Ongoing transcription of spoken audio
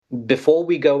before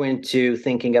we go into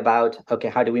thinking about, okay,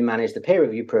 how do we manage the pay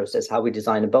review process, how we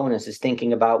design a bonus, is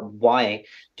thinking about why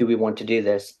do we want to do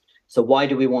this? So why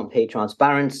do we want pay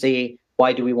transparency?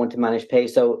 Why do we want to manage pay?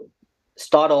 So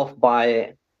start off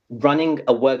by running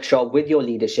a workshop with your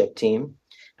leadership team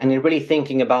and then really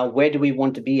thinking about where do we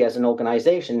want to be as an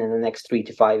organization in the next 3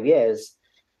 to 5 years,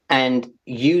 and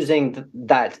using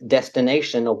that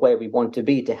destination of where we want to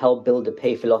be to help build a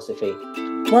pay philosophy.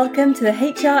 Welcome to the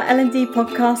HR L&D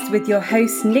podcast with your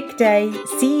host Nick Day,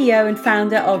 CEO and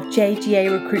founder of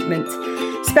JGA Recruitment,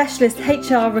 specialist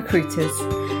HR recruiters.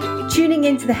 Tuning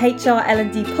into the HR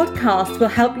L&D podcast will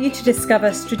help you to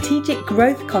discover strategic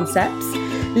growth concepts,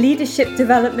 leadership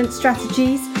development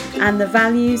strategies, and the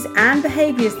values and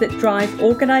behaviours that drive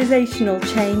organisational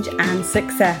change and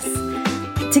success.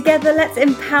 Together, let's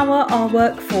empower our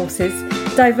workforces,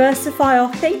 diversify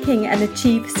our thinking, and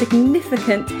achieve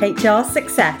significant HR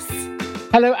success.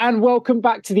 Hello and welcome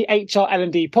back to the HR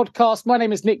L&D podcast. My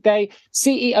name is Nick Day,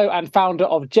 CEO and founder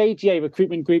of JGA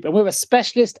Recruitment Group, and we're a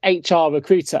specialist HR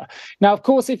recruiter. Now, of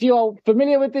course, if you are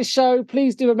familiar with this show,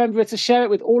 please do remember to share it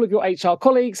with all of your HR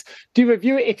colleagues. Do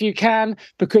review it if you can,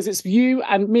 because it's you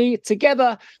and me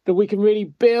together that we can really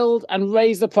build and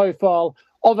raise the profile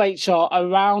of HR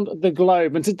around the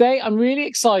globe. And today I'm really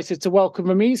excited to welcome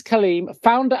Rameez Kaleem,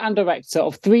 founder and director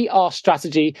of 3R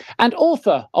Strategy and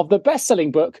author of the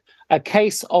best-selling book, A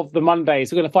Case of the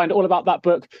Mondays. We're going to find all about that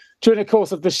book during the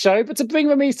course of the show. But to bring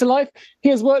Rameez to life, he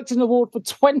has worked in the world for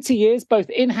 20 years, both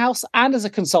in-house and as a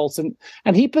consultant,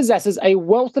 and he possesses a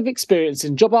wealth of experience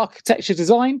in job architecture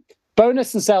design,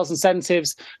 bonus and sales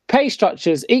incentives, pay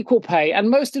structures, equal pay, and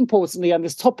most importantly, on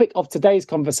this topic of today's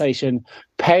conversation,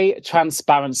 pay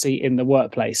transparency in the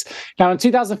workplace. Now, in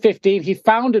 2015, he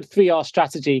founded 3R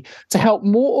Strategy to help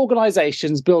more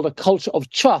organizations build a culture of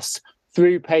trust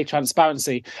through pay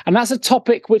transparency. And that's a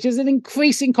topic which is an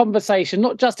increasing conversation,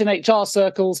 not just in HR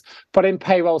circles, but in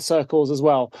payroll circles as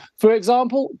well. For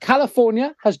example,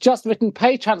 California has just written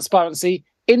pay transparency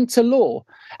into law.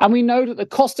 And we know that the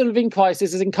cost of living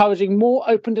crisis is encouraging more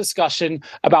open discussion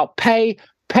about pay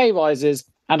rises,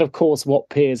 and of course, what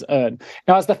peers earn.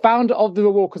 Now, as the founder of the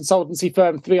reward consultancy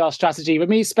firm 3R Strategy,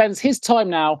 Rameez spends his time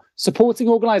now supporting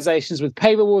organizations with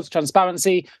pay rewards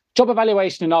transparency, job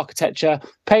evaluation and architecture,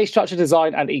 pay structure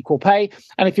design, and equal pay.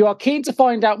 And if you are keen to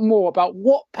find out more about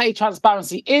what pay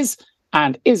transparency is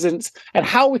and isn't, and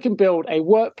how we can build a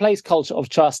workplace culture of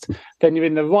trust, then you're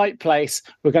in the right place.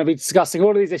 We're going to be discussing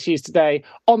all of these issues today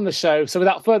on the show. So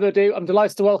without further ado, I'm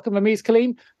delighted to welcome Rameez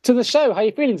Kaleem to the show. How are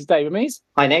you feeling today, Rameez?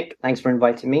 Hi, Nick. Thanks for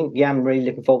inviting me. Yeah, I'm really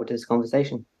looking forward to this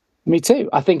conversation. Me too.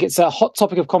 I think it's a hot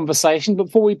topic of conversation. But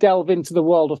before we delve into the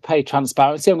world of pay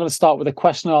transparency, I'm going to start with a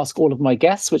question I ask all of my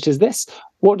guests, which is this: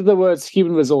 what do the words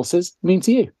human resources mean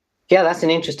to you? Yeah, that's an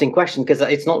interesting question because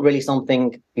it's not really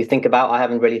something you think about. I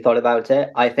haven't really thought about it.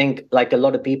 I think, like a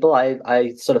lot of people,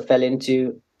 I sort of fell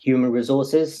into human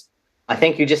resources. I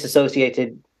think you just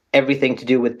associated everything to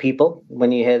do with people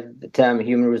when you hear the term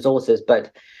human resources,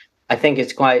 but I think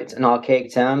it's quite an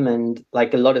archaic term. And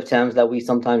like a lot of terms that we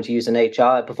sometimes use in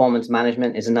HR, performance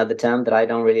management is another term that I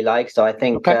don't really like. So I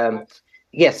think,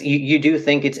 yes, you do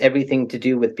think it's everything to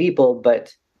do with people,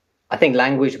 but I think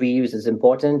language we use is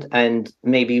important, and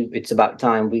maybe it's about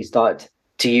time we start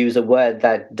to use a word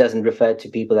that doesn't refer to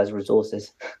people as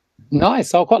resources.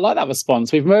 Nice. I quite like that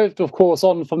response. We've moved, of course,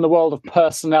 on from the world of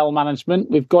personnel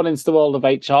management. We've gone into the world of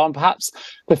HR, and perhaps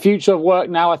the future of work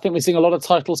now. I think we're seeing a lot of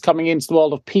titles coming into the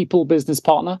world of people business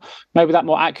partner. Maybe that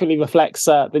more accurately reflects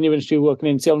the new industry we're working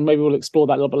into, and maybe we'll explore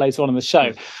that a little bit later on in the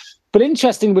show. But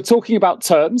interesting, we're talking about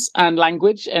terms and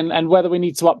language and whether we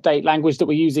need to update language that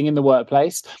we're using in the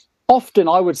workplace. Often,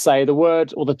 I would say the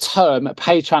word or the term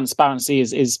pay transparency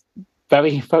is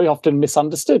very, very often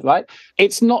misunderstood, right?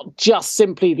 It's not just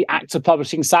simply the act of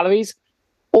publishing salaries,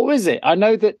 or is it? I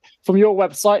know that from your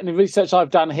website and the research I've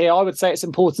done here, I would say its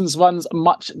importance runs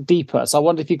much deeper. So I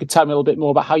wonder if you could tell me a little bit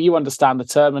more about how you understand the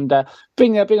term and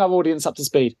bring our audience up to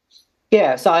speed.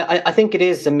 Yeah, so I think it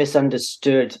is a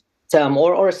misunderstood term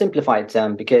or a simplified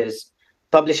term, because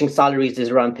publishing salaries is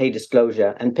around pay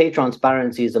disclosure, and pay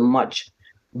transparency is a much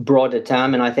broader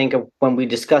term. And I think when we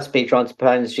discuss pay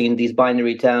transparency in these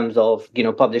binary terms of,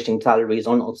 publishing salaries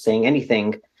or not saying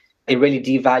anything, it really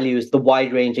devalues the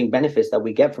wide-ranging benefits that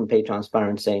we get from pay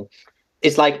transparency.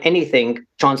 It's like anything,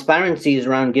 transparency is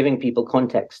around giving people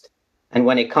context. And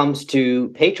when it comes to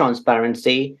pay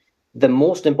transparency, the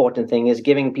most important thing is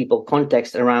giving people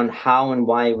context around how and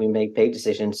why we make pay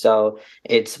decisions. So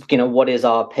it's, what is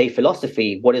our pay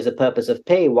philosophy? What is the purpose of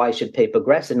pay? Why should pay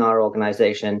progress in our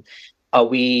organization? Are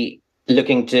we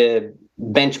looking to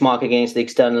benchmark against the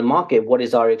external market? What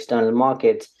is our external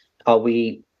market? Are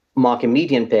we market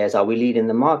median pairs? Are we leading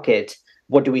the market?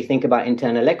 What do we think about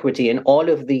internal equity? And all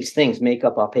of these things make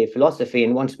up our pay philosophy.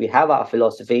 And once we have our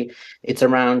philosophy, it's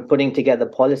around putting together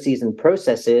policies and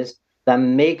processes that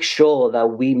make sure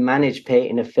that we manage pay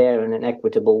in a fair and an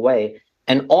equitable way.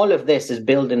 And all of this is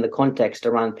built in the context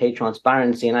around pay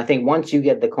transparency. And I think once you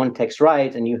get the context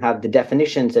right and you have the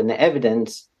definitions and the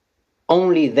evidence,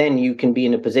 only then you can be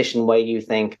in a position where you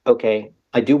think, okay,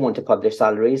 I do want to publish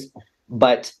salaries.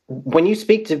 But when you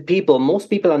speak to people, most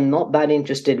people are not that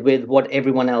interested with what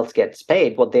everyone else gets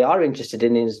paid. What they are interested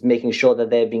in is making sure that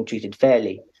they're being treated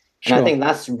fairly. Sure. And I think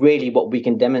that's really what we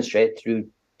can demonstrate through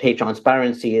pay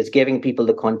transparency, is giving people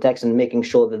the context and making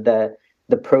sure that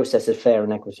the process is fair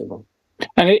and equitable.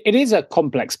 And it is a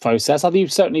complex process. I think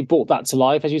you've certainly brought that to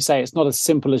life. As you say, it's not as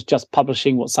simple as just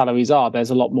publishing what salaries are. There's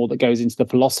a lot more that goes into the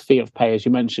philosophy of pay, as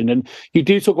you mentioned. And you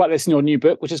do talk about this in your new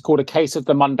book, which is called A Case of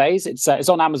the Mondays. It's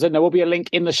on Amazon. There will be a link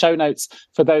in the show notes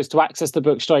for those to access the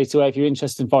book straight away if you're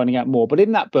interested in finding out more. But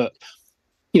in that book,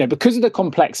 because of the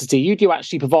complexity, you do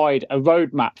actually provide a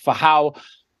roadmap for how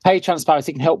pay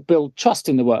transparency can help build trust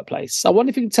in the workplace. I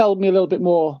wonder if you can tell me a little bit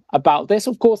more about this.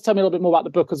 Of course, tell me a little bit more about the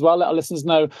book as well. Let our listeners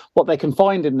know what they can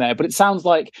find in there. But it sounds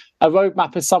like a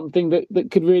roadmap is something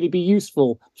that could really be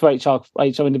useful for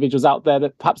HR individuals out there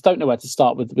that perhaps don't know where to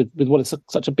start with what is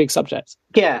such a big subject.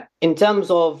 Yeah, in terms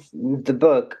of the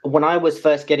book, when I was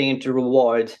first getting into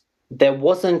Reward, there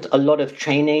wasn't a lot of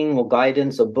training or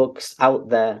guidance or books out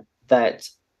there that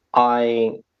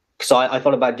So I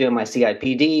thought about doing my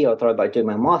CIPD, or I thought about doing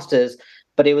my master's,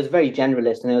 but it was very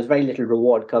generalist and there was very little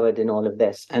reward covered in all of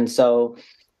this. And so,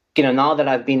 now that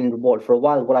I've been in Reward for a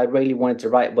while, what I really wanted to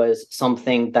write was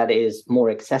something that is more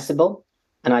accessible.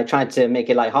 And I tried to make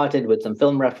it lighthearted with some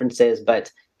film references,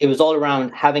 but it was all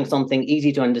around having something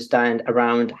easy to understand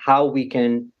around how we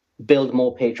can build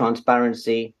more pay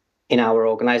transparency in our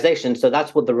organization. So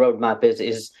that's what the roadmap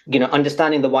is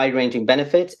understanding the wide-ranging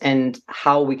benefits and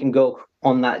how we can go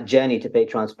on that journey to pay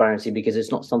transparency, because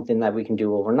it's not something that we can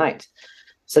do overnight.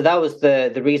 So that was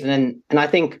the reason. And I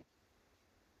think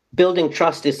building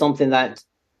trust is something that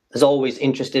has always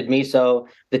interested me. So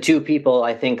the two people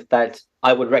I think that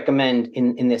I would recommend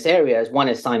in this area is, one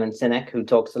is Simon Sinek, who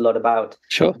talks a lot about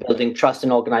building trust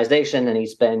in organization. And he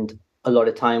spent a lot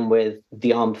of time with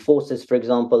the armed forces, for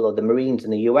example, or the Marines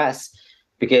in the US,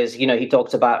 because, he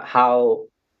talks about how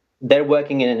they're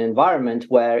working in an environment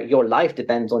where your life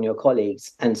depends on your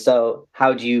colleagues. And so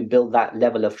how do you build that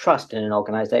level of trust in an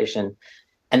organization?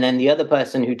 And then the other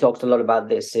person who talks a lot about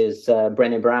this is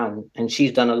Brené Brown. And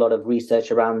she's done a lot of research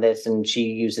around this. And she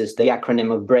uses the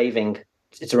acronym of BRAVING.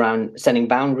 It's around setting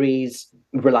boundaries,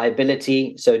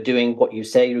 reliability, so doing what you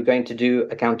say you're going to do,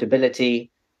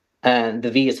 accountability. And the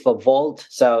V is for vault.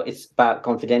 So it's about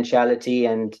confidentiality.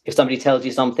 And if somebody tells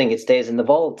you something, it stays in the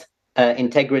vault.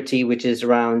 Integrity, which is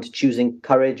around choosing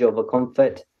courage over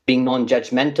comfort, being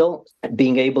non-judgmental,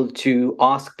 being able to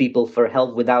ask people for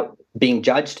help without being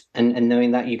judged, and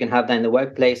knowing that you can have that in the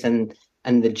workplace. And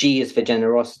the G is for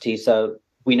generosity. So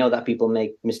we know that people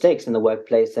make mistakes in the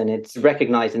workplace, and it's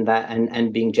recognizing that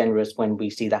and being generous when we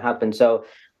see that happen. So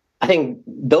I think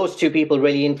those two people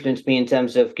really influenced me in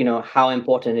terms of, how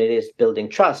important it is building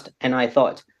trust. And I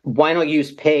thought, why not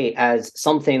use pay as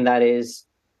something that is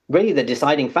really the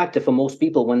deciding factor for most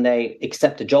people when they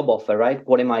accept a job offer, right?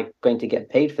 What am I going to get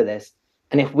paid for this?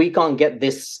 And if we can't get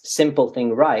this simple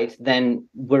thing right, then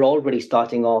we're already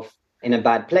starting off in a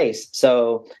bad place.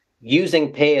 So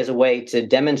using pay as a way to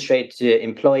demonstrate to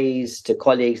employees, to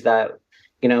colleagues that,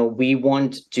 we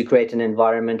want to create an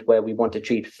environment where we want to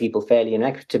treat people fairly and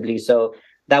equitably. So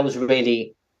that was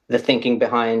really the thinking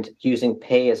behind using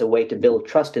pay as a way to build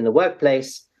trust in the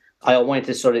workplace. I wanted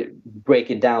to sort of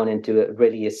break it down into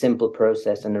a simple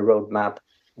process and a roadmap,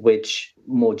 which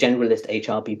more generalist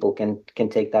HR people can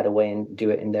take that away and do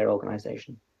it in their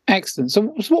organization. Excellent. So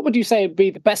what would you say would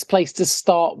be the best place to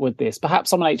start with this?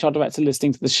 Perhaps I'm an HR director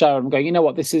listening to the show and I'm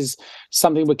going, this is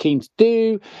something we're keen to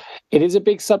do. It is a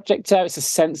big subject area. It's a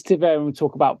sensitive area when we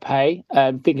talk about pay.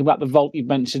 Thinking about the vault you've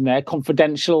mentioned there,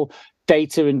 confidential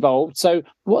data involved. So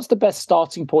what's the best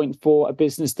starting point for a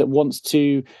business that wants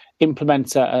to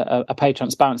implement a pay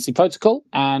transparency protocol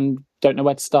and don't know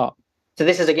where to start? So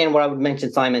this is, again, where I would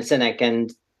mention Simon Sinek,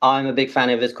 and I'm a big fan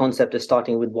of his concept of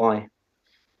starting with why.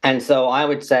 And so I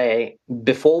would say,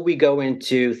 before we go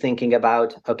into thinking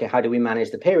about, okay, how do we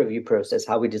manage the pay review process,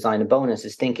 how we design a bonus,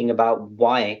 is thinking about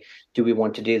why do we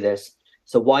want to do this?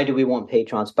 So why do we want pay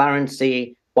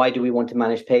transparency? Why do we want to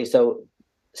manage pay? So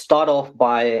start off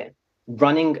by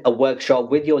running a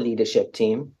workshop with your leadership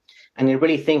team and then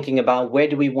really thinking about where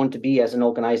do we want to be as an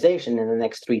organization in the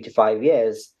next 3 to 5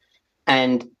 years?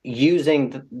 and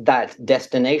using that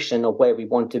destination of where we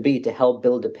want to be to help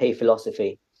build a pay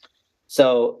philosophy.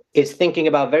 So it's thinking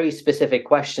about very specific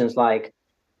questions like,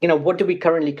 what do we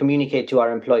currently communicate to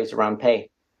our employees around pay?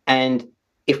 And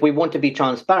if we want to be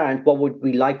transparent, what would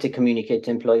we like to communicate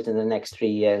to employees in the next 3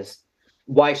 years?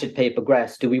 Why should pay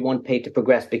progress? Do we want pay to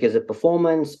progress because of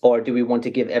performance, or do we want to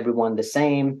give everyone the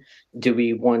same? Do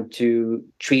we want to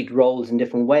treat roles in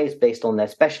different ways based on their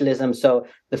specialism? So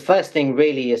the first thing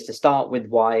really is to start with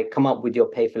why, come up with your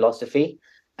pay philosophy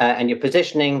and your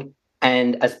positioning.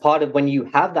 And as part of when you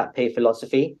have that pay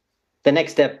philosophy, the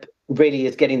next step really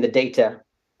is getting the data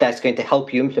that's going to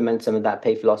help you implement some of that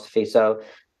pay philosophy. So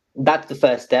that's the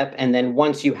first step. And then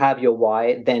once you have your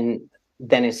why, then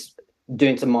it's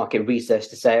doing some market research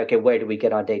to say, okay, where do we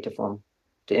get our data from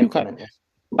to implement this?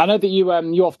 I know that you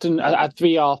often at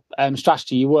 3R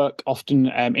strategy, you work often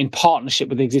in partnership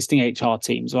with existing HR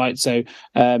teams, right? So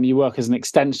you work as an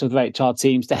extension of the HR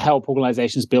teams to help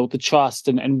organizations build the trust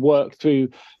and work through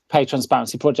pay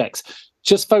transparency projects.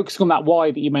 Just focusing on that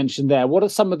why that you mentioned there, what are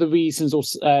some of the reasons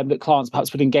that clients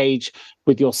perhaps would engage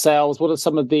with yourselves? What are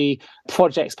some of the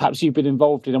projects perhaps you've been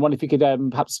involved in? I wonder if you could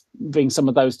perhaps bring some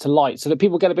of those to light so that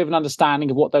people get a bit of an understanding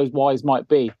of what those whys might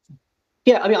be.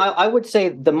 Yeah, I mean, I would say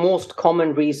the most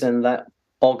common reason that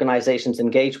organizations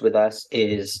engage with us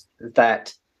is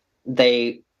that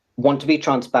they want to be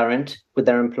transparent with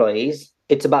their employees.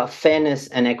 It's about fairness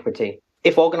and equity.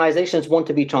 If organizations want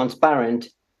to be transparent,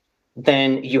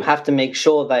 then you have to make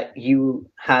sure that you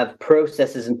have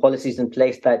processes and policies in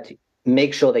place that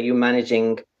make sure that you're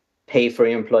managing pay for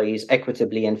your employees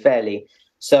equitably and fairly.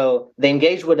 So they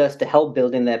engage with us to help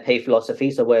build in their pay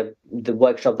philosophy. So we're the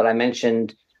workshop that I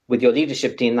mentioned with your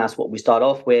leadership team, that's what we start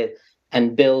off with,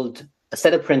 and build a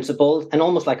set of principles and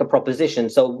almost like a proposition.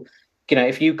 So,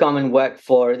 if you come and work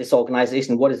for this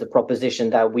organization, what is the proposition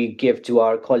that we give to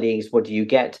our colleagues? What do you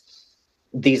get?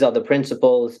 These are the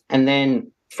principles. And then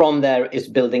from there is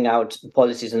building out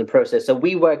policies in the process. So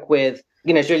we work with,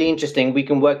 it's really interesting. We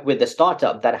can work with a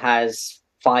startup that has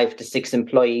 5 to 6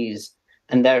 employees,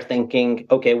 and they're thinking,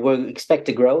 okay, we expect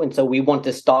to grow. And so we want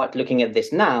to start looking at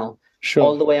this now. Sure.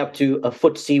 All the way up to a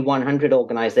FTSE 100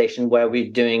 organization where we're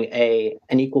doing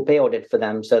an equal pay audit for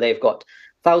them. So they've got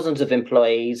thousands of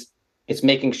employees. It's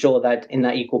making sure that in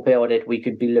that equal pay audit, we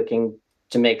could be looking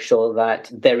to make sure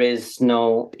that there is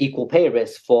no equal pay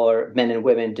risk for men and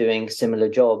women doing similar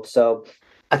jobs. So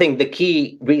I think the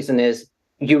key reason is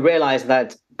you realize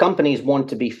that companies want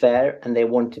to be fair and they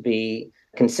want to be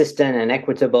consistent and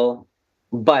equitable,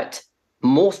 but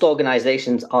most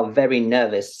organizations are very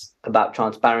nervous about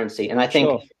transparency. And I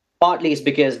think partly it's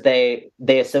because they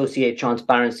associate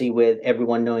transparency with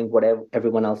everyone knowing what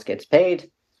everyone else gets paid.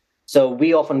 So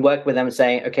we often work with them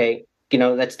saying, okay,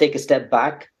 let's take a step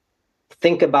back,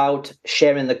 think about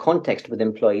sharing the context with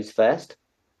employees first.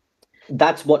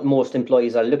 That's what most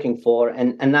employees are looking for.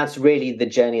 And that's really the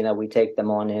journey that we take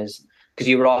them on, is because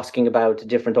you were asking about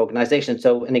different organizations.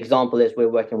 So an example is we're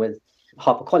working with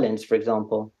HarperCollins, for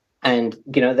example. And,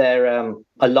 they're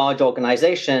a large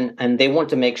organization and they want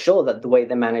to make sure that the way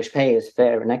they manage pay is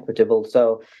fair and equitable.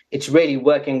 So it's really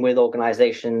working with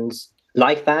organizations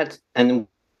like that. And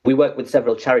we work with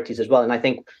several charities as well. And I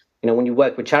think, when you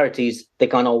work with charities, they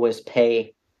can't always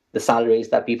pay the salaries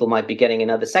that people might be getting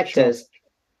in other sectors. Sure.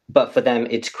 But for them,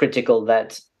 it's critical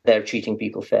that they're treating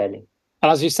people fairly.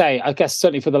 And as you say, I guess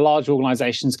certainly for the large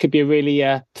organizations, could be a really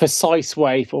precise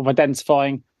way of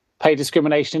identifying pay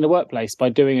discrimination in the workplace by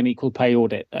doing an equal pay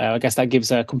audit. I guess that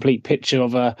gives a complete picture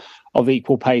of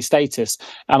equal pay status.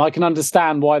 And I can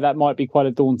understand why that might be quite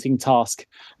a daunting task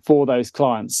for those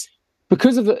clients.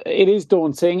 Because it is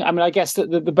daunting, I mean, I guess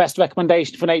that the best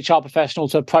recommendation for an HR professional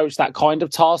to approach that kind of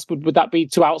task, would that be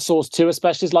to outsource to a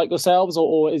specialist like yourselves,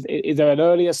 or is there an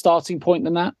earlier starting point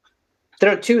than that?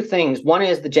 There are 2 things. One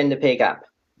is the gender pay gap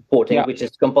reporting, which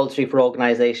is compulsory for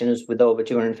organizations with over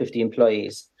 250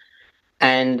 employees.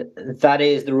 And that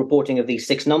is the reporting of these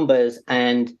 6 numbers.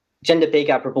 And gender pay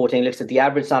gap reporting looks at the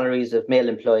average salaries of male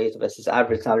employees versus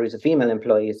average salaries of female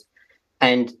employees.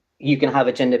 And you can have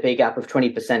a gender pay gap of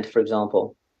 20%, for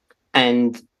example.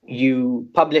 And you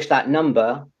publish that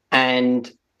number,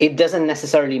 and it doesn't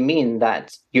necessarily mean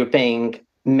that you're paying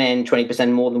men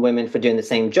 20% more than women for doing the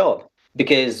same job,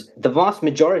 because the vast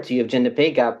majority of gender pay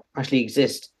gap actually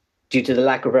exists due to the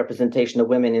lack of representation of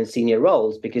women in senior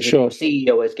roles. Because if your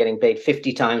CEO is getting paid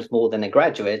 50 times more than a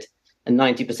graduate and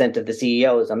 90% of the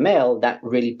CEOs are male, that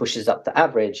really pushes up the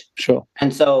average. Sure.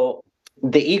 And so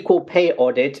the equal pay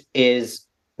audit is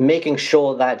making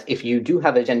sure that if you do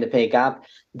have a gender pay gap,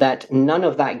 that none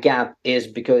of that gap is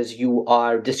because you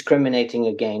are discriminating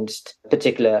against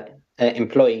particular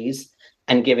employees,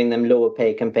 and giving them lower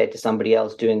pay compared to somebody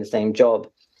else doing the same job.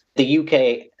 The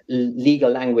UK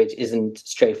legal language isn't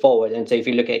straightforward. And so if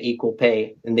you look at equal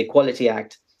pay in the Equality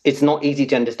Act, it's not easy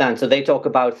to understand. So they talk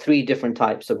about 3 different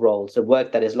types of roles: so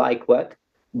work that is like work,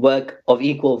 work of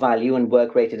equal value, and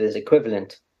work rated as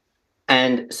equivalent.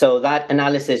 And so that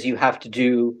analysis you have to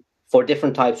do for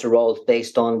different types of roles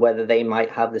based on whether they might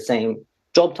have the same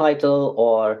job title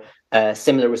or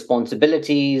similar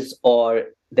responsibilities, or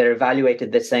they're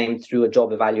evaluated the same through a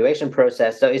job evaluation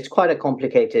process. So it's quite a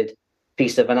complicated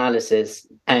piece of analysis,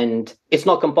 and it's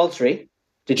not compulsory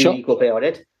to do an equal pay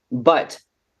audit. But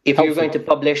if you're going to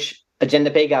publish a gender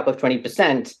pay gap of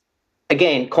 20%,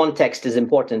 again, context is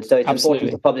important. So it's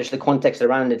important to publish the context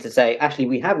around it to say, actually,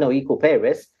 we have no equal pay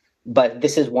risk, but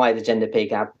this is why the gender pay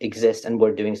gap exists and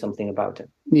we're doing something about it.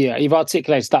 Yeah, you've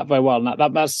articulated that very well.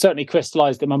 And that's certainly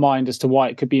crystallized in my mind as to why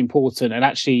it could be important. And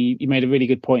actually, you made a really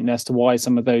good point as to why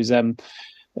some of those,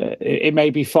 it may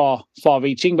be far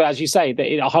reaching, but as you say,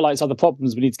 that it highlights other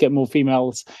problems. We need to get more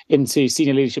females into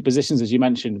senior leadership positions, as you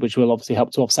mentioned, which will obviously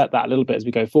help to offset that a little bit as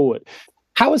we go forward.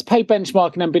 How has pay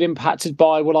benchmarking then been impacted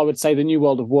by what I would say the new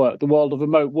world of work, the world of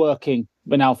remote working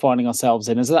we're now finding ourselves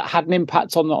in? Has that had an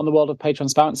impact on the world of pay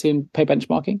transparency and pay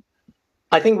benchmarking?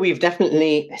 I think we've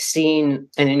definitely seen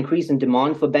an increase in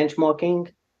demand for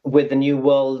benchmarking with the new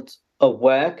world of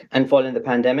work and following the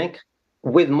pandemic.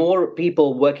 With more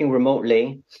people working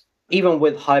remotely, even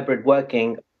with hybrid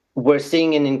working, we're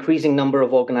seeing an increasing number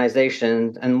of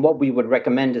organizations. And what we would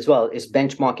recommend as well is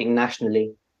benchmarking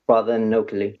nationally rather than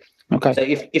locally. Okay. So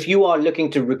if you are looking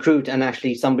to recruit and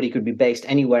actually somebody could be based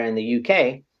anywhere in the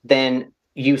UK, then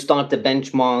you start the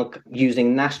benchmark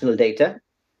using national data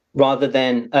rather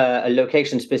than a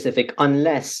location specific,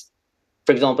 unless,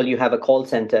 for example, you have a call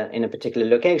center in a particular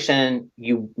location,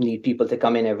 you need people to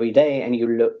come in every day and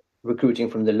you're recruiting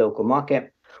from the local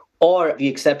market. Or the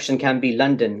exception can be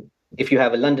London. If you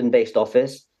have a London-based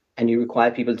office and you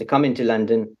require people to come into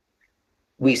London,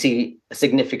 we see a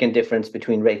significant difference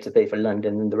between rates of pay for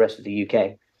London and the rest of the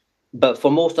UK. But for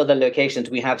most other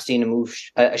locations, we have seen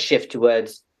a shift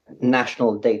towards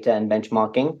national data and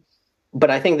benchmarking. But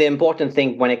I think the important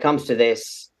thing when it comes to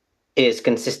this is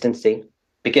consistency.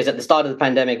 Because at the start of the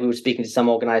pandemic, we were speaking to some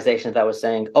organizations that were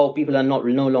saying, oh, people are no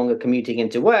longer commuting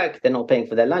into work, they're not paying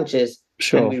for their lunches,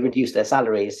 and we reduce their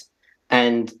salaries.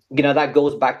 And, that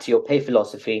goes back to your pay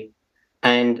philosophy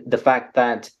and the fact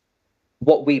that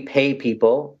what we pay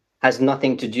people has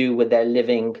nothing to do with their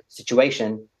living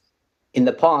situation. In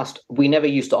the past, we never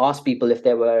used to ask people if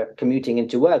they were commuting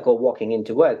into work or walking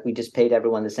into work. We just paid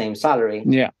everyone the same salary.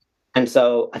 Yeah. And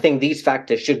so I think these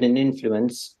factors shouldn't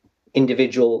influence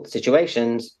individual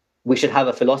situations. We should have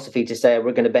a philosophy to say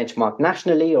we're going to benchmark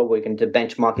nationally, or we're going to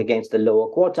benchmark against the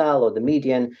lower quartile or the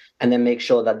median, and then make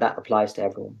sure that applies to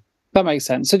everyone. That makes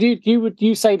sense. So would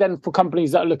you say then, for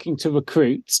companies that are looking to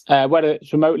recruit, whether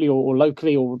it's remotely or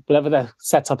locally or whatever their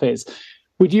setup is,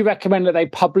 would you recommend that they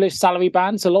publish salary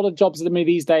bands? A lot of jobs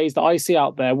these days that I see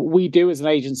out there, what we do as an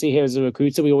agency here as a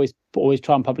recruiter, we always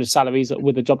try and publish salaries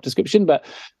with a job description, but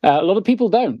a lot of people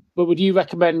don't. But would you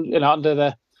recommend,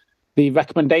 under the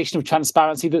recommendation of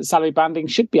transparency, that salary banding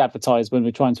should be advertised when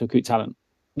we're trying to recruit talent?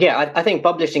 Yeah, I think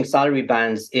publishing salary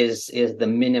bands is the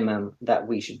minimum that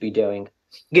we should be doing.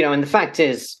 And the fact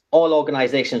is, all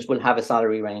organizations will have a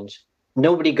salary range.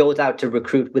 Nobody goes out to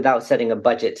recruit without setting a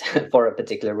budget for a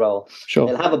particular role. Sure.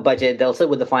 They'll have a budget. They'll sit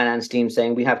with the finance team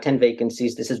saying, we have 10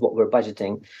 vacancies. This is what we're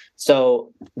budgeting.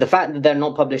 So the fact that they're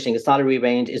not publishing a salary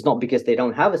range is not because they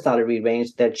don't have a salary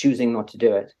range. They're choosing not to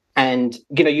do it. And,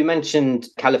 you mentioned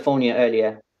California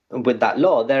earlier with that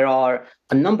law. There are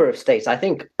a number of states, I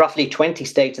think roughly 20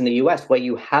 states in the US, where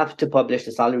you have to publish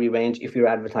the salary range if you're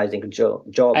advertising a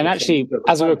job. And actually,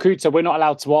 as a recruiter, we're not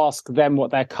allowed to ask them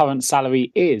what their current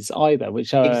salary is either,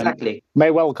 which exactly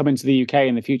may well come into the UK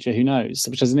in the future. Who knows?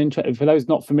 Which is an interest for those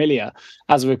not familiar.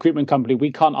 As a recruitment company,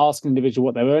 we can't ask an individual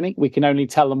what they're earning. We can only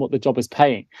tell them what the job is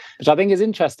paying, which I think is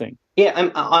interesting. Yeah,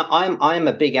 I'm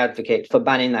a big advocate for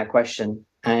banning that question.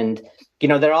 And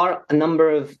there are a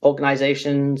number of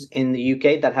organizations in the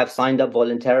UK that have signed up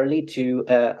voluntarily to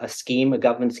a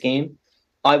government scheme.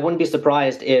 I wouldn't be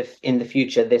surprised if in the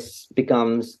future this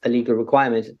becomes a legal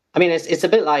requirement. I mean, it's a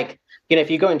bit like,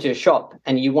 if you go into a shop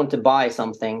and you want to buy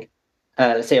something,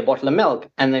 let's say a bottle of milk,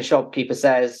 and the shopkeeper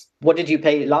says, what did you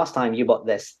pay last time you bought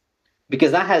this?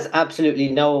 Because that has absolutely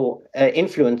no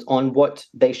influence on what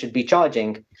they should be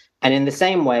charging. And in the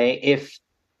same way, if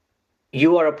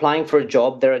you are applying for a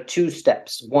job, there are 2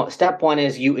 steps. Step 1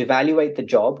 is you evaluate the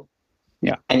job.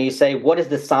 Yeah. And you say, what is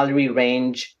the salary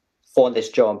range for this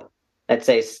job? Let's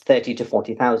say it's 30 to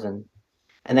 40,000.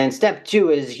 And then step two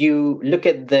is you look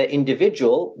at the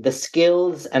individual, the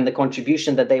skills and the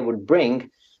contribution that they would bring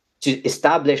to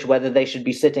establish whether they should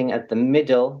be sitting at the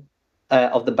middle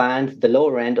of the band, the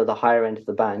lower end, or the higher end of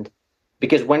the band.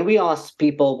 Because when we ask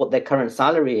people what their current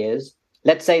salary is,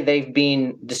 let's say they've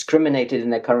been discriminated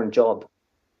in their current job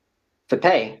for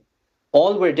pay,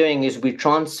 all we're doing is we're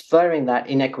transferring that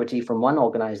inequity from one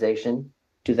organization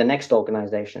to the next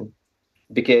organization,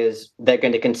 because they're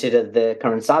going to consider the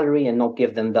current salary and not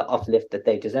give them the uplift that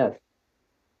they deserve.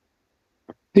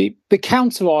 The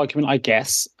counter argument, I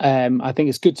guess, I think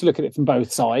it's good to look at it from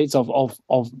both sides of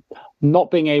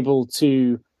not being able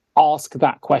to ask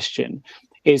that question,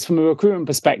 is from a recruitment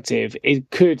perspective, it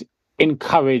could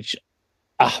encourage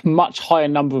a much higher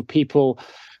number of people,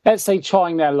 let's say,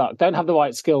 trying their luck, don't have the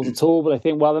right skills at all, but they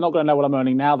think, well, they're not going to know what I'm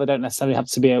earning now. They don't necessarily have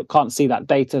to be, can't see that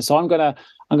data. So I'm going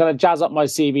to jazz up my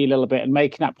CV a little bit and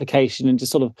make an application and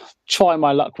just sort of try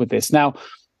my luck with this. Now,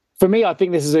 for me, I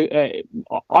think this is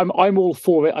I'm all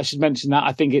for it. I should mention that.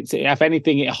 I think it's, if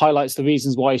anything, it highlights the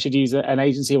reasons why you should use an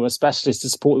agency or a specialist to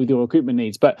support you with your recruitment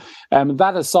needs. But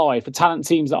that aside, for talent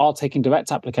teams that are taking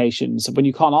direct applications, when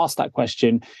you can't ask that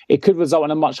question, it could result in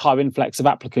a much higher influx of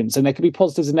applicants, and there could be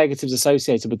positives and negatives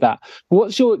associated with that.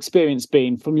 What's your experience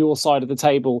been from your side of the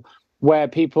table where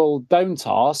people don't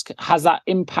ask? Has that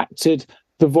impacted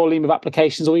the volume of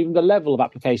applications or even the level of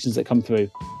applications that come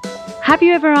through? Have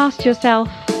you ever asked yourself,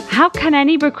 how can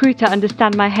any recruiter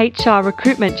understand my HR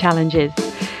recruitment challenges?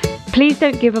 Please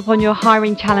don't give up on your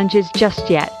hiring challenges just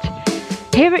yet.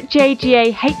 Here at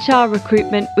JGA HR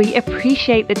Recruitment, we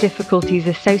appreciate the difficulties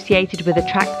associated with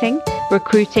attracting,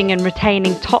 recruiting and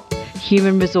retaining top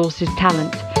human resources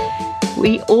talent.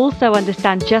 We also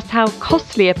understand just how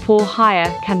costly a poor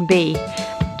hire can be.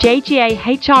 JGA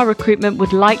HR Recruitment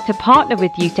would like to partner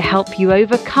with you to help you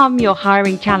overcome your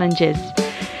hiring challenges.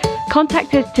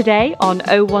 Contact us today on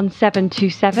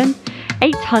 01727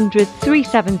 800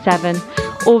 377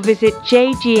 or visit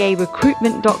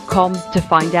jgarecruitment.com to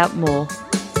find out more.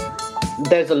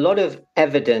 There's a lot of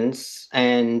evidence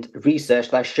and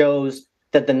research that shows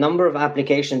that the number of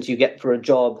applications you get for a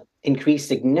job increase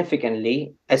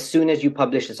significantly as soon as you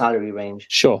publish a salary range.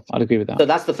 Sure, I'd agree with that. So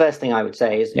that's the first thing I would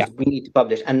say is we need to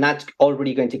publish, and that's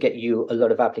already going to get you a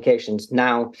lot of applications.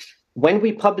 Now, when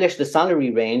we publish the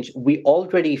salary range, we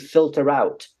already filter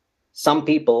out some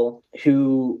people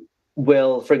who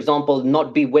will, for example,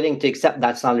 not be willing to accept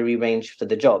that salary range for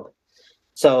the job.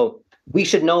 So we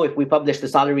should know, if we publish the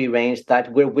salary range,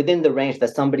 that we're within the range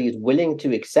that somebody is willing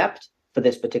to accept for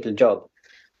this particular job.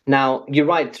 Now, you're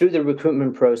right, through the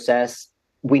recruitment process,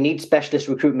 we need specialist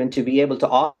recruitment to be able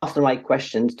to ask the right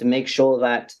questions to make sure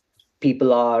that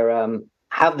people are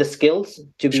have the skills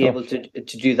to be able to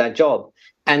do that job.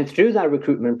 And through that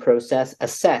recruitment process,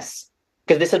 assess.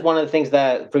 Because this is one of the things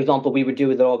that, for example, we would do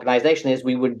with the organization, is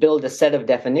we would build a set of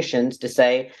definitions to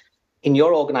say, in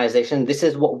your organization, this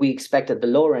is what we expect at the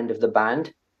lower end of the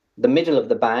band, the middle of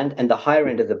the band, and the higher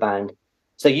end of the band.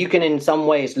 So you can, in some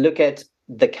ways, look at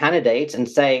the candidates and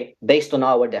say, based on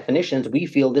our definitions, we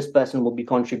feel this person will be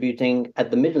contributing at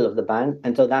the middle of the band.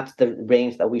 And so that's the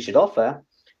range that we should offer.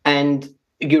 And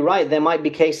you're right, there might be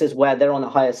cases where they're on a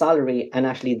higher salary and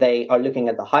actually they are looking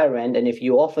at the higher end. And if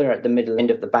you offer at the middle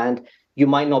end of the band, you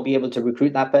might not be able to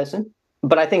recruit that person.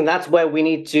 But I think that's where we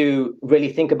need to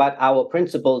really think about our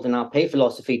principles and our pay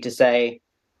philosophy to say,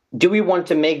 do we want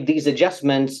to make these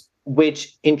adjustments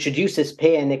which introduces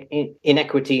pay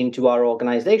inequity into our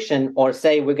organization, or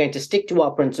say we're going to stick to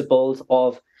our principles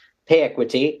of pay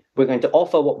equity, we're going to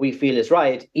offer what we feel is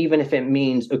right, even if it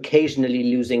means occasionally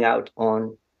losing out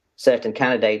on certain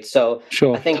candidates. So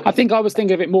sure. I think I was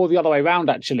thinking of it more the other way around,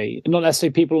 actually. Not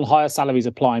necessarily people on higher salaries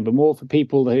applying, but more for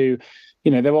people who,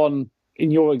 they're on,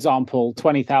 in your example,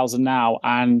 20,000 now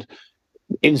and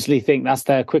instantly think that's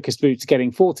their quickest route to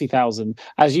getting 40,000.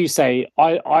 As you say,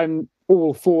 I'm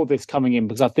all for this coming in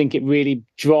because I think it really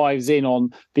drives in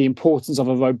on the importance of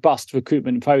a robust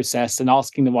recruitment process and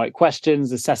asking the right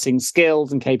questions, assessing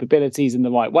skills and capabilities in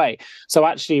the right way. So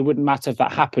actually, it wouldn't matter if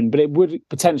that happened, but it would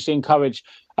potentially encourage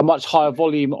a much higher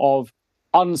volume of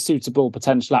unsuitable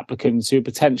potential applicants who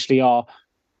potentially are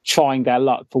trying their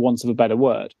luck, for want of a better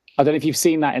word. I don't know if you've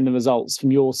seen that in the results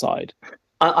from your side.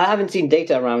 I haven't seen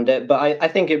data around it, but I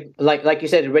think it, like you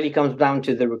said, it really comes down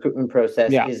to the recruitment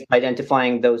process, is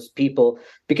identifying those people.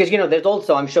 Because, there's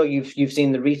also, I'm sure you've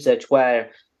seen the research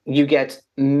where you get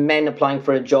men applying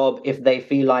for a job if they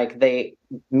feel like they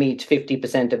meet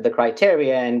 50% of the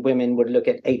criteria, and women would look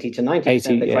at 80 to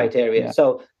 90% of the criteria. Yeah.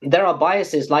 So there are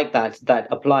biases like that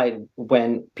apply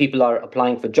when people are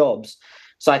applying for jobs.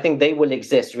 So I think they will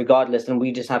exist regardless, and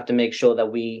we just have to make sure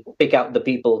that we pick out the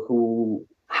people who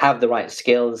have the right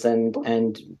skills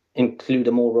and include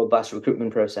a more robust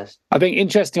recruitment process. I think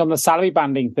interesting on the salary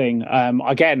banding thing.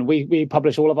 Again, we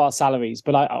publish all of our salaries,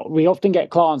 but we often get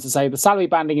clients to say the salary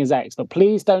banding is X, but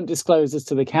please don't disclose this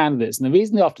to the candidates. And the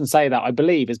reason they often say that, I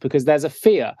believe, is because there's a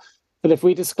fear that if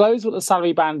we disclose what the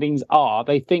salary bandings are,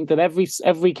 they think that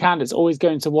every candidate's always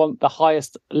going to want the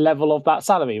highest level of that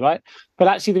salary, right? But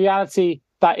actually, the reality,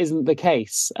 that isn't the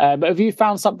case. But have you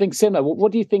found something similar?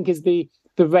 What do you think is the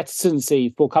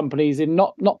reticency for companies in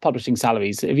not publishing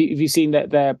salaries? Have you seen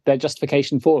their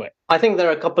justification for it? I think there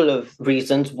are a couple of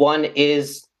reasons. One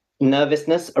is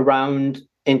nervousness around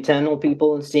internal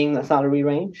people seeing the salary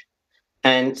range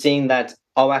and seeing that,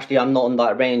 oh, actually, I'm not in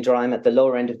that range, or I'm at the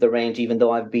lower end of the range, even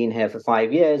though I've been here for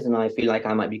 5 years and I feel like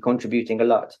I might be contributing a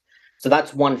lot. So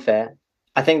that's one fear.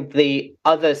 I think the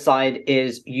other side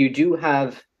is you do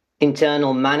have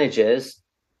internal managers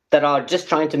that are just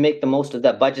trying to make the most of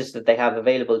their budgets that they have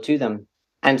available to them.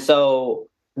 And so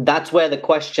that's where the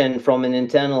question from an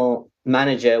internal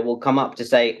manager will come up to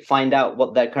say, find out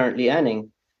what they're currently earning.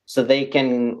 So they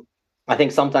can, I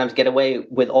think, sometimes get away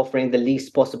with offering the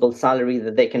least possible salary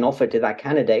that they can offer to that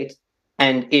candidate.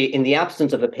 And in the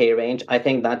absence of a pay range, I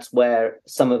think that's where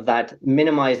some of that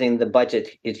minimizing the budget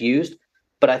is used.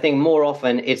 But I think more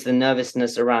often it's the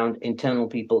nervousness around internal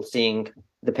people seeing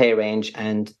the pay range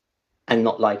and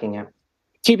not liking it.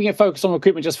 Keeping it focused on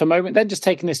recruitment just for a moment, then just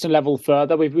taking this to a level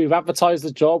further. We've advertised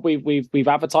the job. We've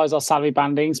advertised our salary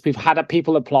bandings. We've had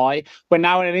people apply. We're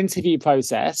now in an interview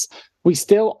process. We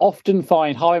still often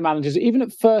find hiring managers, even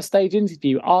at first stage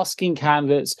interview, asking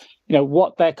candidates,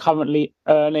 what they're currently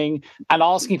earning and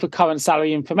asking for current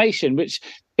salary information, which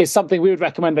is something we would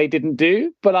recommend they didn't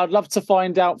do. But I'd love to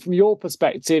find out from your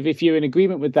perspective, if you're in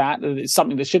agreement with that it's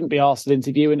something that shouldn't be asked at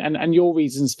interview, and your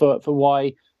reasons for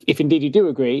why, if indeed you do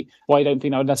agree, why you don't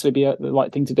think that would necessarily be the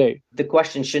right thing to do. The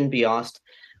question shouldn't be asked.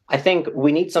 I think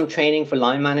we need some training for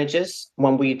line managers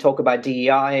when we talk about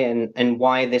DEI and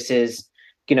why this is,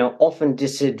 often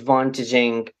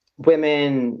disadvantaging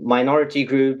women, minority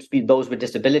groups, those with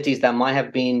disabilities that might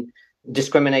have been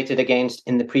discriminated against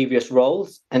in the previous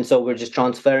roles. And so we're just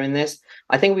transferring this.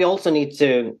 I think we also need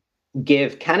to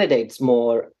give candidates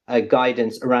more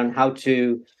guidance around how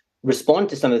to respond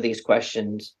to some of these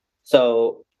questions.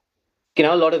 So,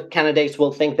 a lot of candidates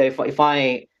will think that if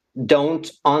I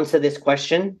don't answer this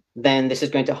question, then this is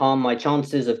going to harm my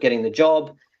chances of getting the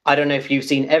job. I don't know if you've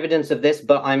seen evidence of this,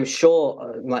 but I'm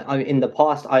sure in the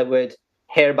past, I would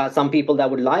hear about some people that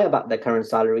would lie about their current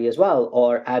salary as well,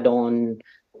 or add on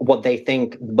what they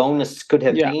think bonus could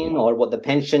have been or what the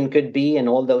pension could be and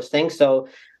all those things. So,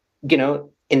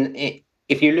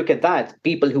 if you look at that,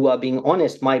 people who are being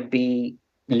honest might be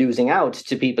losing out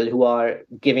to people who are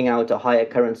giving out a higher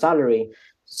current salary.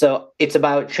 So it's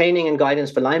about training and guidance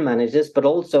for line managers, but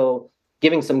also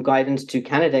giving some guidance to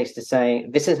candidates to say,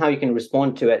 this is how you can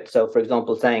respond to it. So, for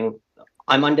example, saying,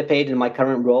 I'm underpaid in my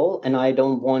current role and I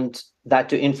don't want that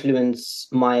to influence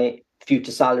my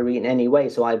future salary in any way.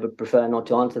 So I would prefer not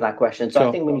to answer that question. So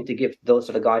I think we need to give those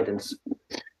sort of guidance.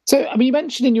 So, you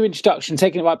mentioned in your introduction,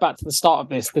 taking it right back to the start of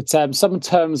this, that some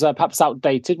terms are perhaps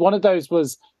outdated. One of those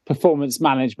was performance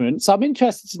management. So I'm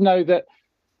interested to know that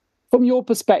from your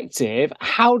perspective,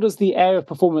 how does the area of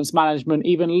performance management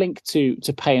even link to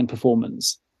pay and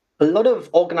performance? A lot of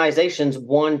organizations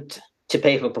want to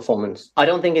pay for performance. I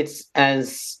don't think it's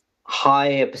as high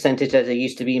a percentage as it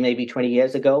used to be maybe 20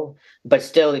 years ago. But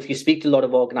still, if you speak to a lot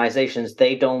of organizations,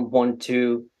 they don't want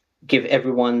to give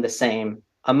everyone the same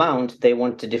amount. They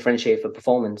want to differentiate for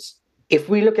performance. If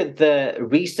we look at the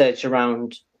research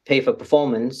around pay for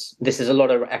performance, this is a lot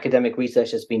of academic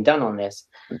research that's been done on this.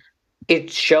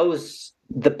 It shows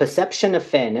the perception of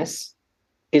fairness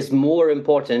is more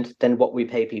important than what we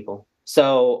pay people.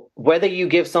 So whether you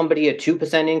give somebody a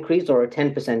 2% increase or a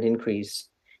 10% increase,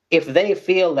 if they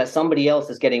feel that somebody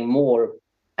else is getting more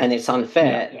and it's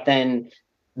unfair, then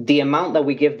the amount that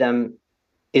we give them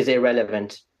is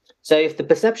irrelevant. So if the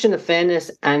perception of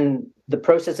fairness and the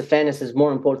process of fairness is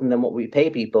more important than what we pay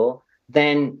people,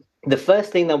 then the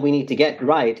first thing that we need to get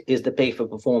right is the pay for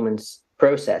performance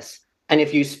process. And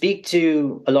if you speak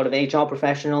to a lot of HR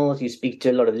professionals, you speak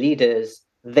to a lot of leaders,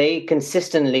 they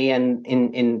consistently, and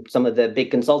in some of the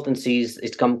big consultancies,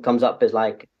 it comes up as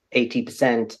like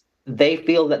 80%, they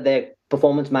feel that their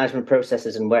performance management process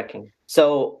isn't working.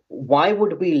 So why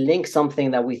would we link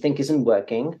something that we think isn't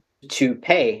working to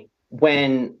pay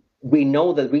when we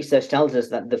know that research tells us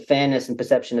that the fairness and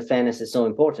perception of fairness is so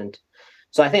important?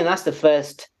 So I think that's the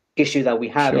first issue that we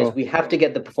have is we have to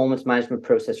get the performance management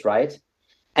process right.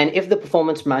 And if the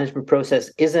performance management process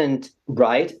isn't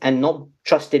right and not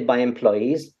trusted by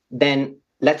employees, then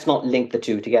let's not link the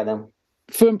two together.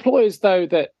 for employers, though,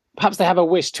 that perhaps they have a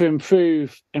wish to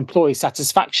improve employee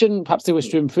satisfaction, perhaps they wish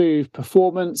to improve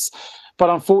performance, but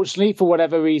unfortunately, for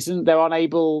whatever reason, they're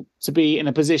unable to be in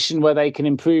a position where they can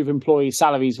improve employee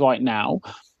salaries right now.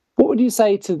 What would you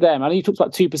say to them? I know you talked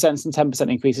about 2% and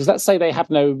 10% increases. Let's say they have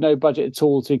no budget at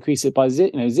all to increase it by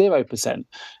 0%.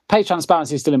 Pay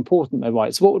transparency is still important, though,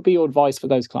 right? So what would be your advice for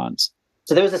those clients?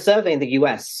 So there was a survey in the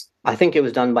US, I think it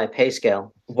was done by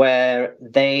PayScale, where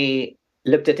they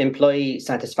looked at employee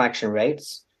satisfaction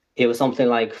rates. It was something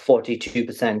like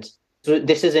 42%. So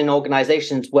this is in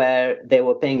organizations where they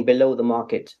were paying below the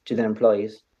market to their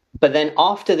employees. But then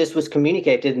after this was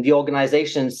communicated, the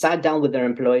organization sat down with their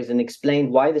employees and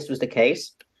explained why this was the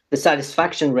case. The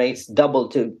satisfaction rates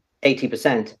doubled to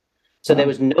 80%. So there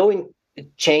was no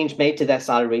change made to their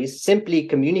salaries, simply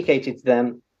communicated to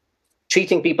them,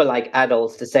 treating people like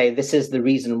adults to say, this is the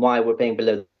reason why we're paying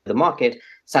below the market.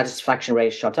 Satisfaction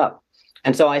rates shot up.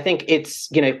 And so I think it's,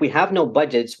 if we have no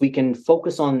budgets, we can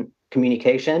focus on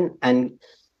communication and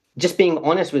just being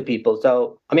honest with people.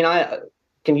 So, I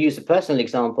can use a personal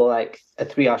example, like a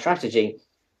 3R strategy.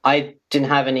 I didn't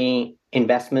have any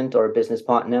investment or a business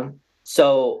partner.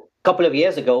 So a couple of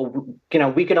years ago,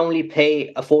 we could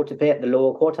only afford to pay at the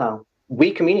lower quartile.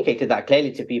 We communicated that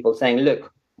clearly to people saying,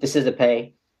 look, this is the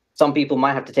pay. Some people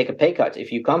might have to take a pay cut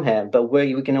if you come here, but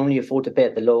we can only afford to pay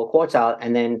at the lower quartile.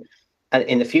 And then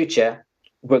in the future,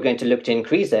 we're going to look to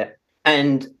increase it.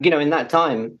 And, in that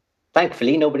time,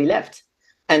 thankfully, nobody left.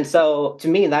 And so to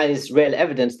me, that is real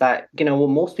evidence that,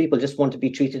 most people just want to be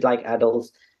treated like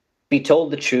adults, be told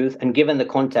the truth and given the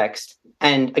context.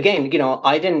 And again,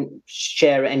 I didn't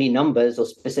share any numbers or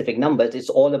specific numbers. It's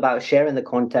all about sharing the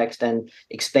context and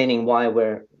explaining why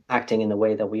we're acting in the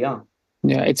way that we are.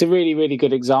 Yeah, it's a really, really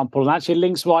good example. And actually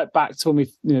links right back to when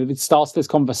we started this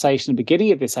conversation at the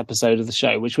beginning of this episode of the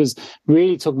show, which was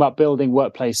really talking about building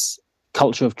workplace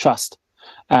culture of trust.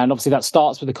 And obviously that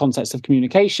starts with the context of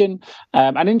communication.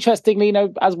 And interestingly,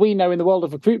 as we know in the world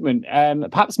of recruitment,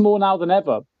 perhaps more now than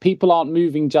ever, people aren't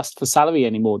moving just for salary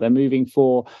anymore. They're moving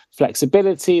for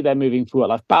flexibility. They're moving for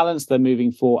work-life balance. They're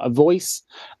moving for a voice,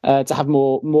 to have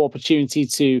more opportunity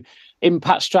to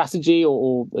impact strategy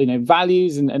or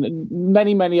values and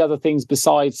many, many other things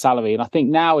besides salary. And I think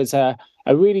now is a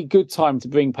really good time to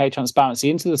bring pay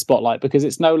transparency into the spotlight, because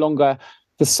it's no longer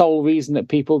the sole reason that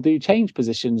people do change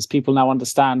positions. People now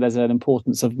understand there's an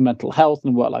importance of mental health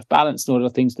and work-life balance and all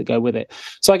the things that go with it.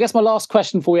 So I guess my last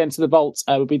question before we enter the vault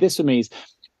would be this, Rameez.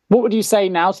 What would you say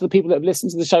now to the people that have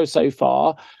listened to the show so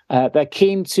far? They're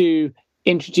keen to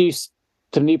introduce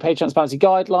to the new pay transparency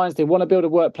guidelines. They want to build a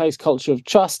workplace culture of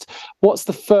trust. What's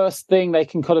the first thing they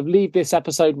can kind of leave this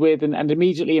episode with and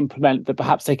immediately implement that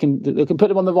perhaps they can put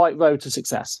them on the right road to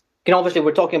success? Obviously,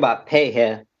 we're talking about pay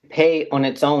here. Pay on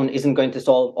its own isn't going to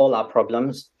solve all our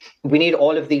problems. We need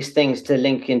all of these things to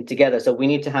link in together. So we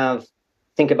need to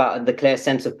think about the clear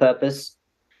sense of purpose.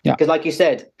 Yeah. Because like you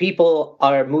said, people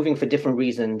are moving for different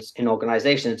reasons in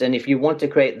organizations. And if you want to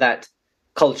create that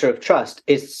culture of trust,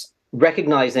 it's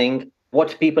recognizing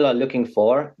what people are looking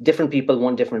for. Different people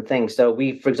want different things. So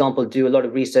we, for example, did a lot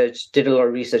of research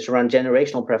around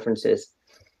generational preferences.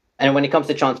 And when it comes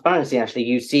to transparency, actually,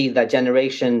 you see that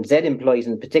Generation Z employees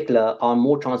in particular are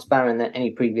more transparent than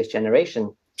any previous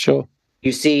generation. Sure.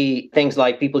 You see things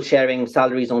like people sharing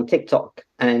salaries on TikTok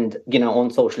and,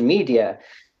 on social media.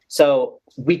 So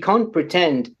we can't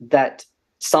pretend that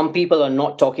some people are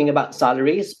not talking about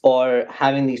salaries or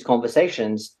having these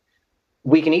conversations.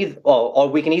 We can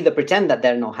either pretend that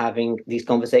they're not having these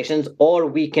conversations, or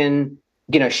we can,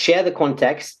 share the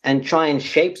context and try and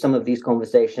shape some of these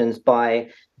conversations by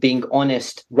being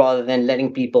honest rather than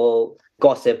letting people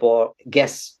gossip or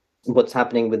guess what's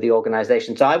happening with the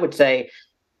organization. So I would say,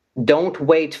 don't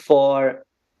wait for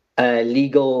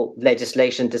legal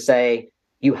legislation to say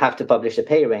you have to publish a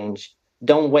pay range.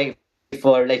 Don't wait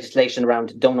for legislation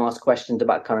around don't ask questions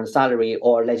about current salary,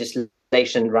 or legislation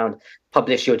around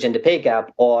publish your gender pay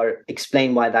gap or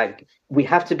explain why that. We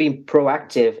have to be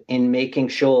proactive in making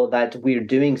sure that we're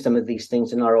doing some of these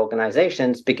things in our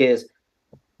organizations, because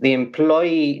the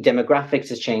employee demographics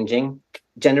is changing.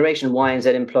 Generation Y and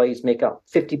Z employees make up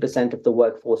 50% of the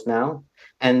workforce now.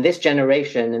 And this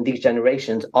generation and these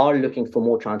generations are looking for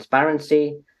more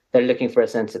transparency. They're looking for a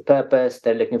sense of purpose.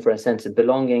 They're looking for a sense of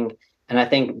belonging. And I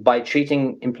think by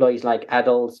treating employees like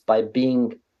adults, by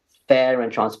being fair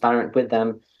and transparent with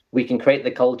them, we can create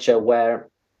the culture where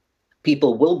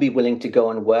people will be willing to go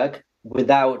and work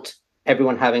without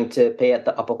everyone having to pay at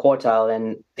the upper quartile.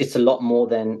 And it's a lot more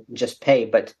than just pay,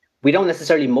 but we don't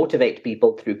necessarily motivate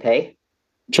people through pay.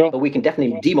 Sure. But we can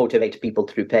definitely demotivate people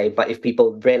through pay. But if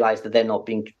people realize that they're not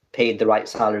being paid the right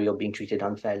salary or being treated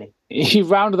unfairly. You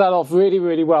rounded that off really,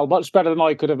 really well, much better than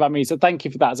I could have, Rameez. So thank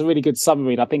you for that. It's a really good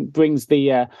summary, and I think brings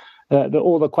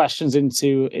all the questions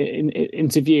into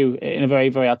view in a very,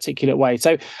 very articulate way.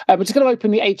 So we're just going to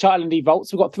open the HR L&D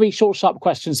vaults. We've got 3 short, sharp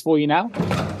questions for you now.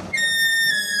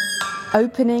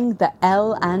 Opening the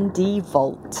L&D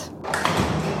vault.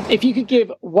 If you could give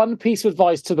one piece of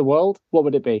advice to the world, what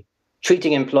would it be?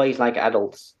 Treating employees like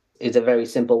adults is a very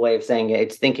simple way of saying it.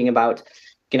 It's thinking about,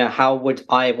 how would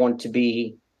I want to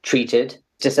be treated?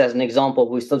 Just as an example,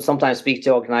 we sometimes speak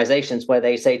to organizations where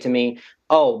they say to me,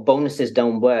 oh, bonuses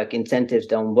don't work, incentives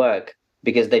don't work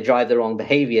because they drive the wrong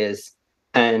behaviors.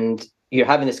 And you're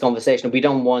having this conversation, we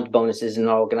don't want bonuses in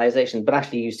our organization, but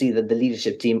actually you see that the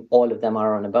leadership team, all of them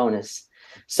are on a bonus.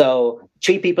 So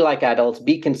treat people like adults,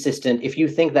 be consistent. If you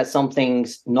think that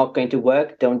something's not going to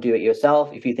work, don't do it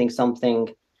yourself. If you think something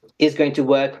is going to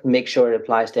work, make sure it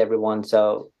applies to everyone.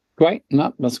 So great.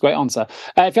 No, that's a great answer.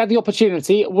 If you had the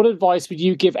opportunity, what advice would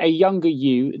you give a younger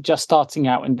you just starting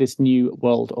out in this new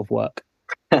world of work?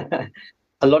 A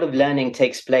lot of learning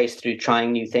takes place through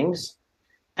trying new things.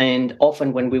 And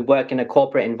often when we work in a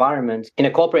corporate environment,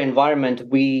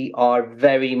 we are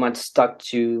very much stuck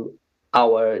to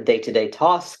our day-to-day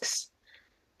tasks.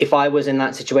 If I was in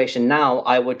that situation now,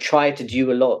 I would try to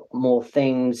do a lot more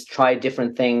things, try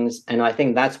different things. And I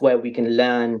think that's where we can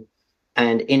learn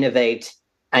and innovate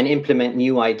and implement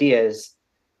new ideas.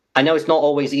 I know it's not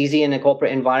always easy in a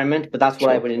corporate environment, but that's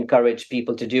what I would encourage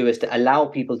people to do, is to allow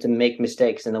people to make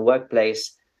mistakes in the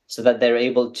workplace so that they're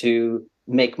able to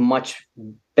make much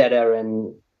better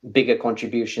and bigger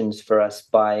contributions for us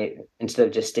instead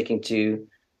of just sticking to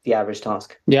the average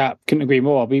task. Yeah, couldn't agree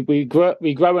more. We grow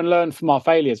and learn from our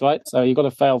failures, right? So you've got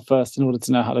to fail first in order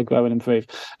to know how to grow and improve.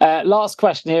 Last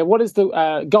question here. What is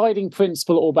the guiding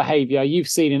principle or behavior you've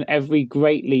seen in every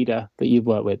great leader that you've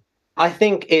worked with? I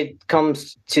think it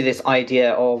comes to this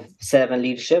idea of servant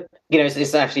leadership.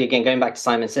 It's actually, again, going back to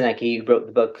Simon Sinek, he wrote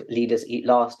the book Leaders Eat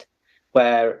Last,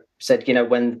 where said,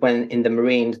 when in the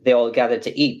Marines, they all gathered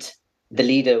to eat, the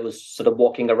leader was sort of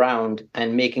walking around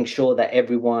and making sure that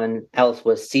everyone else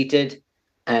was seated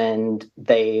and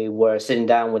they were sitting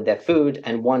down with their food.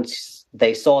 And once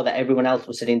they saw that everyone else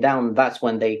was sitting down, that's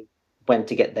when they went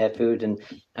to get their food. And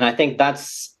I think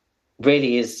that's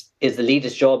really is the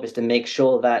leader's job, is to make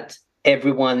sure that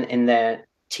everyone in their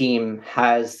team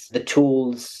has the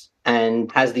tools and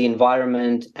has the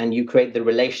environment, and you create the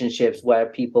relationships where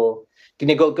people,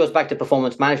 it goes back to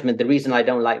performance management. The reason I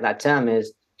don't like that term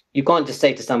is you can't just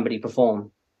say to somebody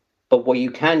perform, but what you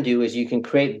can do is you can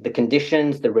create the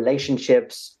conditions, the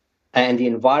relationships, and the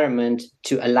environment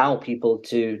to allow people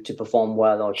to perform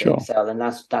well or to excel. And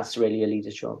that's really a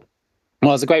leader's job.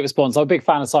 Well, it's a great response. I'm a big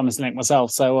fan of Simon Sinek myself,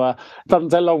 so it doesn't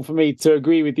take long for me to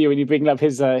agree with you when you bring up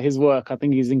his work. I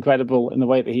think he's incredible in the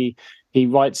way that he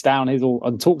writes down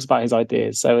and talks about his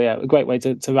ideas. So yeah, a great way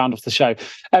to round off the show.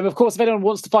 Of course, if anyone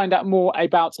wants to find out more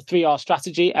about 3R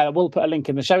Strategy, we'll put a link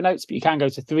in the show notes, but you can go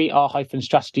to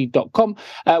 3r-strategy.com.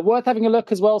 Worth having a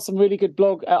look as well. Some really good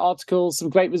blog articles, some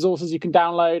great resources you can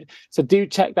download. So do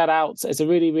check that out. It's a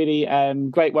really, really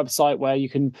great website where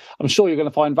I'm sure you're going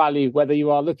to find value, whether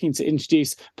you are looking to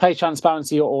introduce pay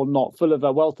transparency or not, full of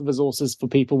a wealth of resources for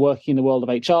people working in the world of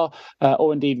HR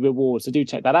or indeed rewards. So do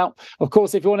check that out. Of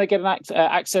course, if you want to get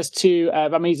access to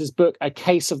Rameez's book, A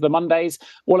Case of the Mondays,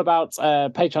 all about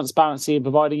pay transparency and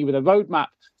providing you with a roadmap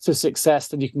to success,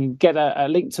 then you can get a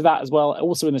link to that as well,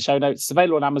 also in the show notes. It's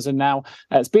available on Amazon now.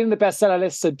 It's been in the bestseller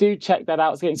list, so do check that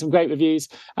out. It's getting some great reviews.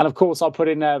 And of course, I'll put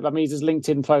in Rameez's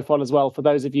LinkedIn profile as well for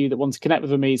those of you that want to connect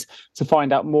with Rameez to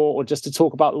find out more, or just to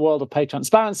talk about the world of pay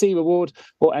transparency, reward,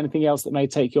 or anything else that may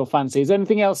take your fancy. Is there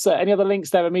anything else, any other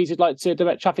links there, Rameez, you'd like to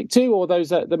direct traffic to, or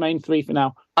those are the main 3 for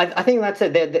now? I think that's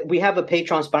it. We have a pay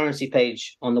transparency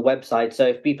page on the website. So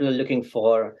if people are looking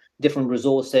for different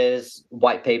resources,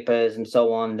 white papers, and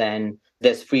so on, then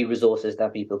there's free resources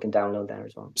that people can download there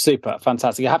as well. Super,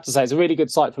 fantastic. I have to say, it's a really good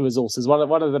site for resources.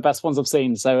 One of the best ones I've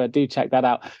seen. So do check that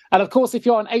out. And of course, if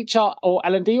you're an HR or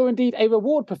L&D or indeed a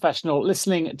reward professional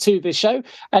listening to this show,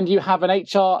 and you have an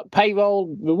HR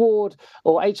payroll, reward,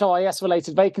 or HRIS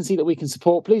related vacancy that we can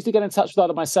support, please do get in touch with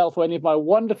either myself or any of my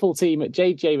wonderful team at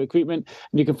JGA Recruitment.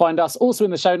 And you can find us also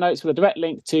in the show notes with a direct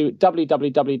link to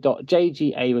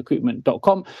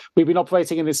www.jgarecruitment.com. We've been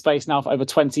operating in this space now for over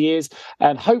 20 years,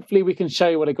 and hopefully we can show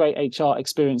you what a great HR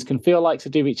experience can feel like. So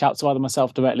do reach out to either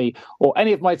myself directly or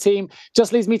any of my team.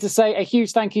 Just leaves me to say a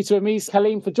huge thank you to Rameez,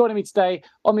 Kaleem for joining me today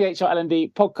on the HR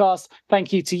L&D podcast.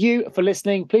 Thank you to you for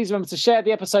listening. Please remember to share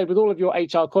the episode with all of your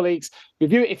HR colleagues.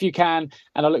 Review it if you can.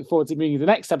 And I look forward to bringing you the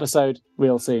next episode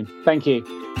real soon. Thank you.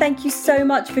 Thank you so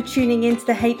much for tuning into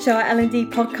the HR L&D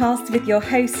podcast with your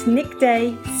host, Nick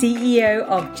Day, CEO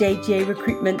of JGA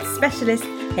Recruitment Specialist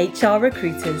HR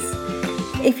Recruiters.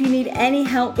 If you need any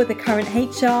help with a current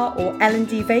HR or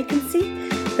L&D vacancy,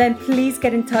 then please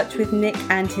get in touch with Nick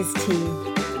and his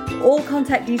team. All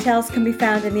contact details can be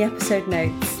found in the episode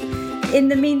notes. In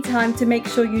the meantime, to make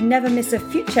sure you never miss a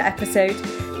future episode,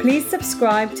 please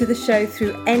subscribe to the show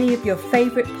through any of your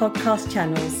favourite podcast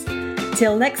channels.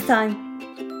 Till next time.